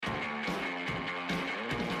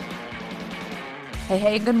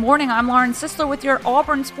Hey, good morning. I'm Lauren Sisler with your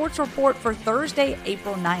Auburn Sports Report for Thursday,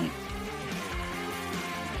 April 9th.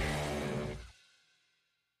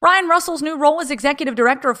 Ryan Russell's new role as Executive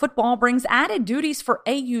Director of Football brings added duties for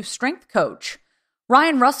AU strength coach.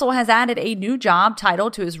 Ryan Russell has added a new job title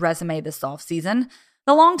to his resume this offseason.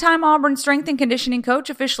 The longtime Auburn strength and conditioning coach,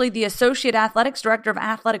 officially the Associate Athletics Director of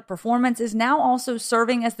Athletic Performance, is now also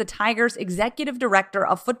serving as the Tigers' Executive Director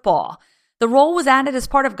of Football. The role was added as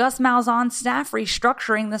part of Gus Malzahn's staff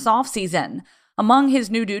restructuring this offseason. Among his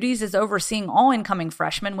new duties is overseeing all incoming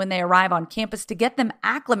freshmen when they arrive on campus to get them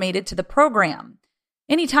acclimated to the program.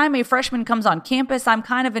 Anytime a freshman comes on campus, I'm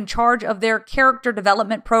kind of in charge of their character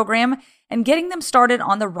development program and getting them started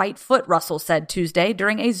on the right foot, Russell said Tuesday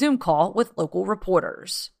during a Zoom call with local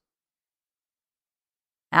reporters.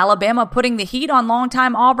 Alabama putting the heat on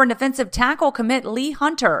longtime Auburn defensive tackle commit Lee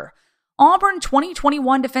Hunter. Auburn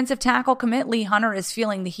 2021 defensive tackle commit Lee Hunter is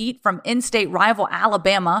feeling the heat from in-state rival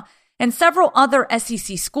Alabama and several other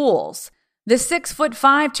SEC schools. The 6'5",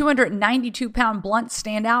 292-pound Blunt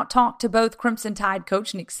standout talked to both Crimson Tide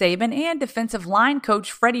coach Nick Saban and defensive line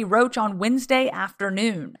coach Freddie Roach on Wednesday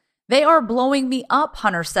afternoon. "They are blowing me up,"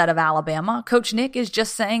 Hunter said of Alabama. "Coach Nick is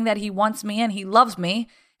just saying that he wants me and he loves me,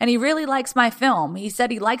 and he really likes my film. He said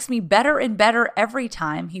he likes me better and better every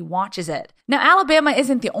time he watches it." Now, Alabama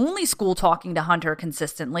isn't the only school talking to Hunter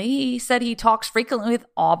consistently. He said he talks frequently with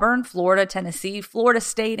Auburn, Florida, Tennessee, Florida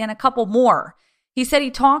State, and a couple more. He said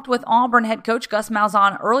he talked with Auburn head coach Gus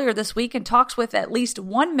Malzahn earlier this week and talks with at least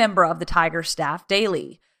one member of the Tigers staff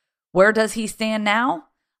daily. Where does he stand now?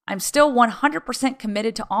 "I'm still 100%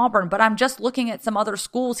 committed to Auburn, but I'm just looking at some other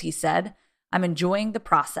schools," he said. "I'm enjoying the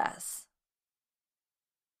process."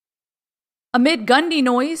 Amid Gundy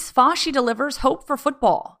noise, Fauci delivers hope for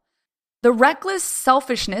football. The reckless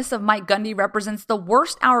selfishness of Mike Gundy represents the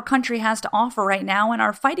worst our country has to offer right now in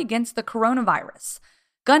our fight against the coronavirus.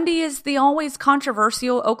 Gundy is the always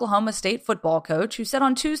controversial Oklahoma State football coach who said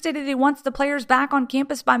on Tuesday that he wants the players back on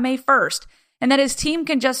campus by May 1st and that his team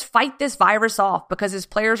can just fight this virus off because his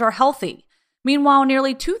players are healthy. Meanwhile,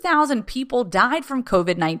 nearly 2,000 people died from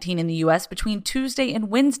COVID-19 in the U.S. between Tuesday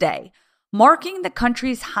and Wednesday, marking the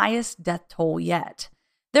country's highest death toll yet.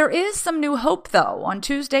 There is some new hope, though. On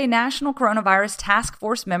Tuesday, National Coronavirus Task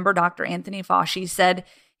Force member Dr. Anthony Fauci said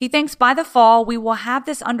he thinks by the fall we will have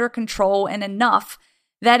this under control and enough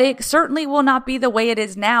that it certainly will not be the way it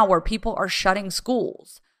is now where people are shutting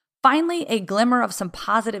schools. Finally, a glimmer of some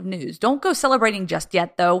positive news. Don't go celebrating just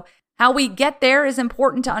yet, though. How we get there is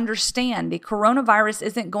important to understand. The coronavirus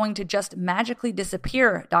isn't going to just magically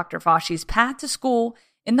disappear. Dr. Fauci's path to school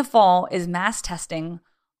in the fall is mass testing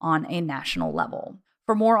on a national level.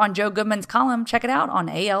 For more on Joe Goodman's column, check it out on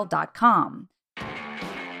AL.com.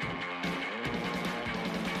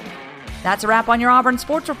 That's a wrap on your Auburn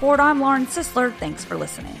Sports Report. I'm Lauren Sisler. Thanks for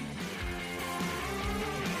listening.